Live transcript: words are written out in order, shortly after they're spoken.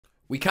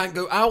We can't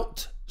go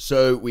out,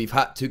 so we've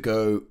had to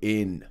go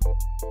in.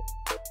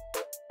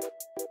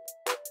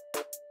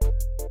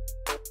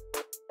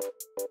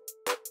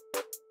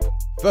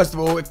 First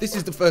of all, if this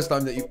is the first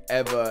time that you've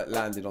ever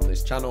landed on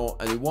this channel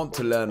and you want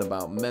to learn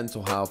about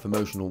mental health,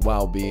 emotional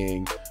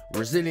well-being,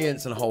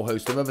 resilience, and a whole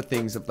host of other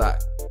things of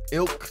that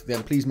ilk,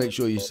 then please make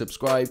sure you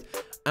subscribed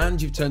and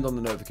you've turned on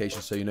the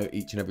notifications so you know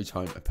each and every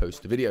time I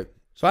post a video.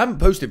 So I haven't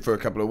posted for a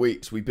couple of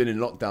weeks. We've been in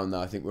lockdown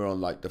now. I think we're on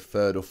like the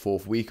 3rd or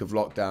 4th week of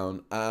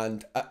lockdown.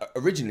 And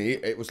originally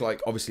it was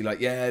like, obviously like,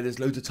 yeah, there's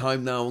loads of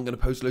time now. I'm going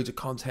to post loads of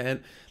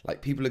content.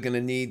 Like people are going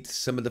to need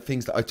some of the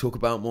things that I talk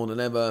about more than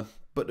ever.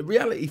 But the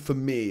reality for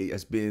me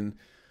has been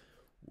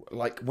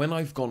like when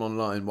I've gone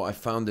online, what I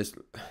found is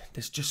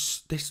there's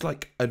just this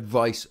like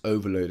advice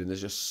overload and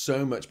there's just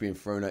so much being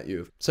thrown at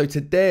you. So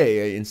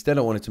today, instead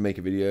I wanted to make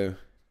a video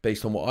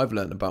based on what I've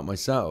learned about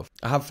myself.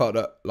 I have felt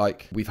that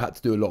like we've had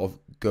to do a lot of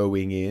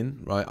going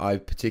in, right? I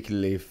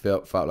particularly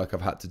felt like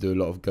I've had to do a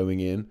lot of going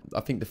in.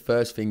 I think the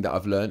first thing that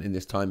I've learned in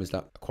this time is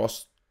that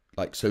across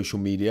like social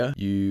media,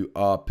 you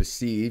are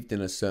perceived in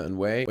a certain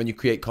way. When you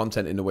create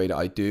content in the way that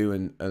I do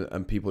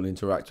and people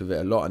interact with it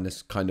a lot and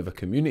there's kind of a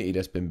community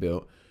that's been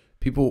built,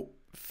 people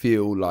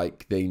feel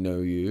like they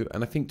know you.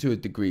 And I think to a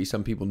degree,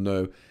 some people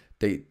know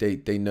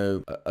they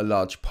know a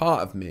large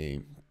part of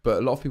me, but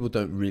a lot of people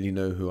don't really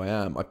know who I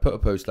am. I put a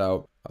post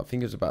out, I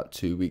think it was about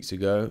 2 weeks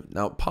ago.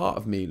 Now, part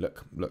of me,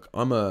 look,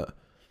 I'm a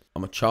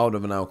child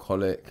of an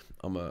alcoholic.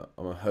 I'm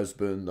a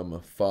husband. I'm a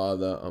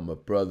father. I'm a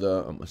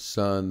brother. I'm a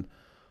son.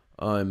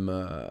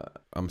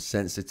 I'm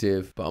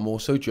sensitive, but I'm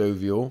also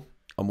jovial.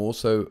 I'm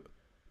also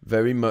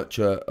very much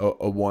a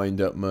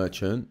wind-up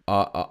merchant.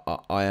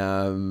 I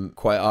am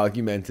quite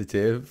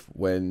argumentative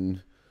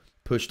when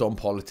pushed on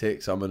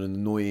politics. I'm an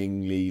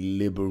annoyingly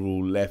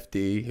liberal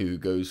lefty who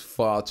goes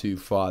far too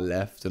far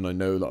left, and I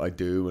know that I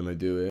do when I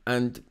do it.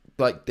 And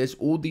like, there's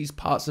all these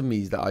parts of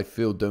me that I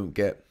feel don't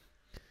get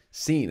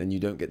seen, and you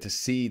don't get to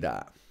see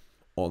that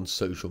on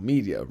social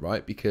media,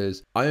 right?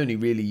 Because I only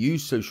really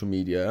use social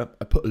media.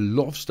 I put a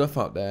lot of stuff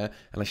out there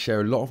and I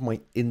share a lot of my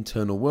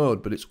internal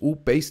world, but it's all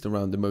based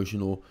around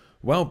emotional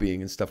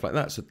well-being and stuff like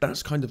that. So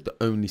that's kind of the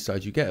only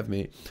side you get of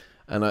me.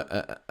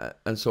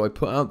 And so I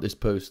put out this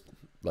post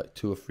like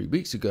 2 or 3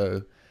 weeks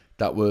ago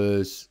that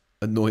was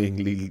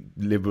annoyingly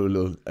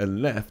liberal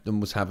and left and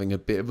was having a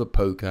bit of a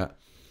poke at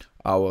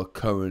our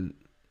current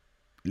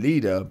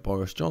leader,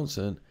 Boris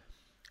Johnson.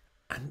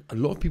 And a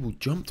lot of people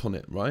jumped on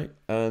it, right?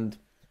 And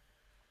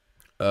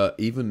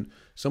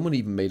someone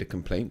even made a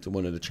complaint to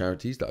one of the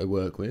charities that I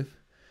work with,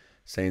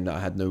 saying that I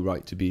had no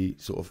right to be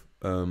sort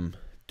of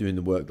doing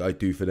the work that I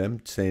do for them,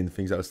 saying the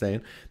things that I was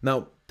saying.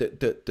 Now,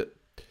 the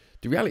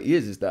reality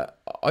is that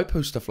I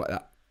post stuff like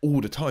that all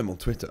the time on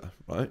Twitter,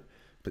 right?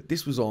 But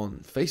this was on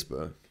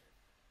Facebook,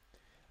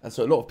 and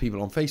so a lot of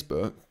people on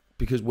Facebook,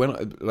 because when I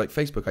like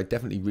Facebook, I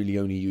definitely really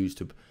I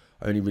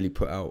only really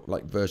put out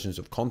like versions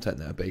of content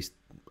that are based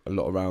a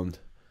lot around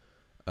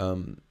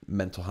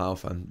mental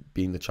health and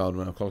being the child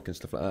of an alcoholic and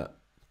stuff like that.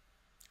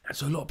 And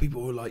so a lot of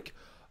people were like,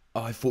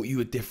 oh, I thought you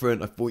were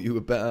different, I thought you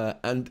were better.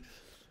 And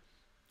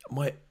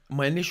my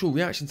initial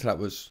reaction to that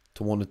was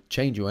to want to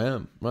change who I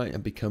am, right?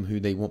 And become who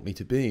they want me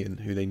to be and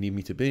who they need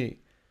me to be.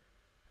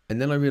 And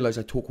then I realized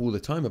I talk all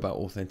the time about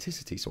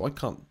authenticity, so I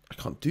can't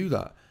do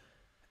that.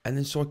 And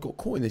then so I got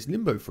caught in this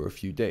limbo for a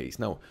few days.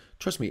 Now,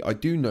 trust me, I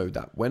do know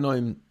that when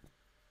I'm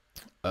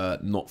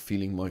not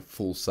feeling my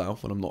full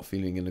self, when I'm not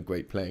feeling in a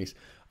great place,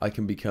 I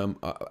can become,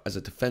 as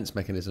a defense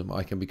mechanism,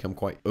 I can become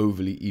quite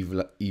overly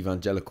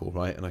evangelical,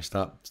 right? And I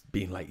start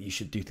being like, you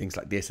should do things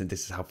like this, and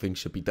this is how things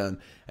should be done.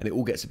 And it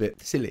all gets a bit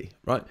silly,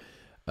 right?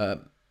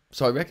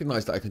 So I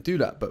recognize that I can do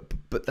that,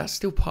 but that's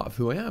still part of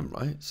who I am,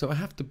 right? So I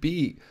have to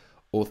be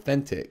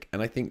authentic.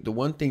 And I think the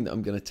one thing that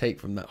I'm going to take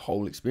from that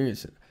whole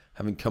experience,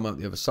 having come out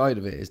the other side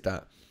of it, is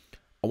that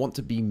I want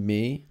to be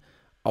me.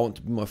 I want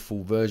to be my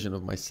full version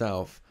of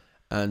myself.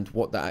 And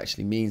what that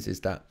actually means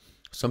is that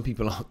some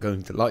people aren't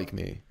going to like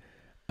me.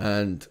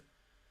 And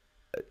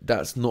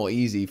that's not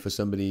easy for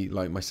somebody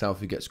like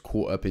myself who gets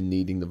caught up in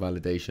needing the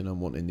validation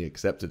and wanting the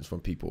acceptance from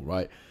people,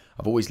 right?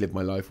 I've always lived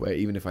my life where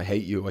even if I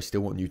hate you, I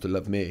still want you to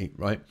love me,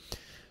 right?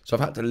 So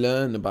I've had to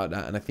learn about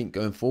that. And I think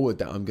going forward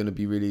that I'm going to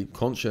be really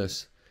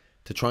conscious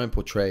to try and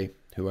portray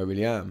who I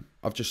really am.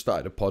 I've just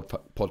started a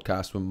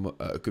podcast with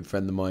a good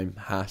friend of mine,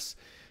 Hass,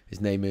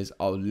 his name is.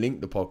 I'll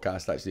link the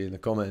podcast actually in the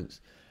comments.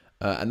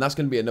 And that's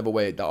going to be another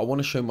way that I want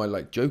to show my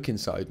like joking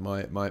side,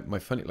 my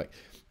funny, like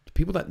the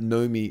people that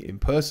know me in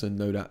person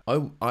know that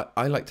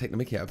I like taking the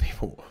mickey out of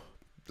people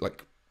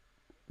like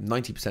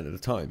 90% of the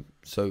time.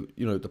 So,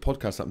 you know, the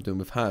podcast that I'm doing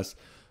with Hass,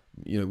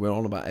 you know, we're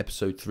on about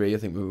episode 3. I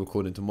think we're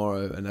recording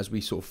tomorrow. And as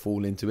we sort of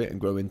fall into it and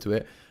grow into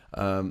it,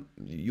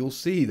 you'll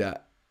see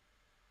that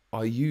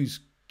I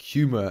use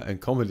humor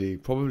and comedy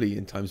probably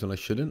in times when I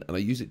shouldn't, and I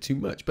use it too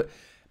much. But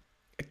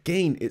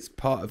again, it's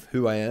part of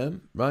who I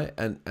am, right?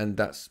 And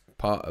that's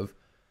part of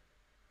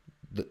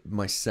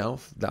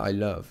myself that I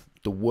love.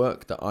 The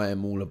work that I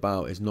am all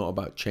about is not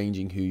about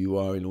changing who you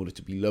are in order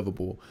to be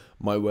lovable.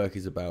 My work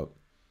is about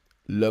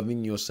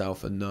loving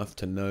yourself enough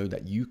to know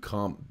that you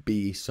can't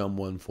be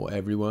someone for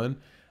everyone,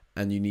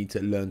 and you need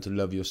to learn to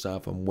love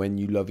yourself. And when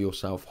you love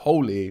yourself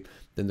wholly,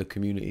 then the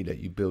community that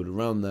you build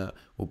around that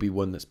will be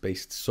one that's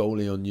based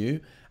solely on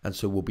you, and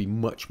so will be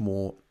much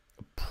more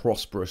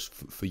prosperous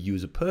for you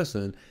as a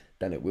person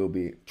than it will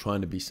be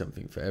trying to be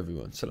something for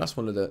everyone. So that's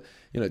one of the,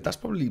 that's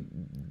probably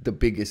the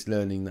biggest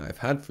learning that I've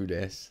had through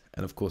this.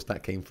 And of course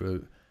that came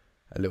through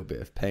a little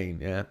bit of pain.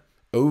 Yeah.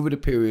 Over the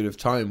period of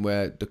time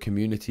where the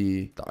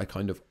community that I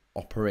kind of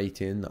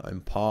operate in, that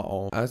I'm part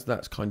of, as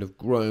that's kind of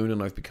grown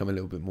and I've become a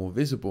little bit more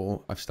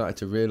visible, I've started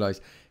to realize,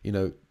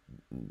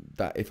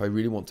 that if I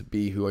really want to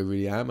be who I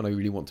really am, and I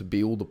really want to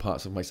be all the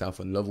parts of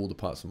myself and love all the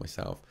parts of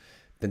myself,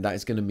 then that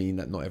is going to mean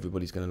that not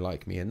everybody's going to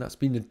like me. And that's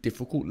been a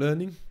difficult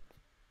learning,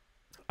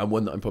 and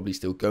one that I'm probably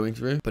still going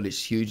through. But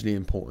it's hugely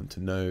important to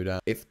know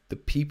that if the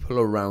people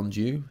around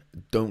you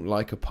don't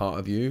like a part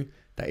of you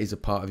that is a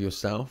part of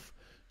yourself,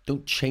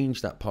 don't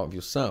change that part of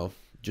yourself.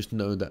 Just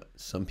know that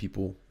some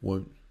people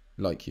won't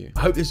like you.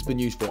 I hope this has been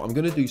useful. I'm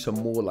going to do some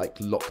more like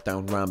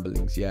lockdown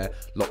ramblings,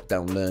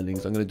 lockdown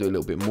learnings. I'm going to do a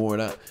little bit more of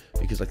that,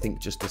 because I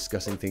think just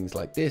discussing things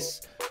like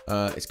this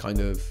is kind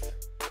of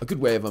a good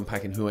way of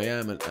unpacking who I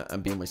am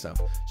and being myself.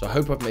 So I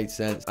hope I've made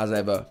sense. As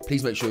ever,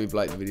 please make sure you've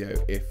liked the video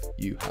if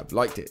you have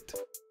liked it.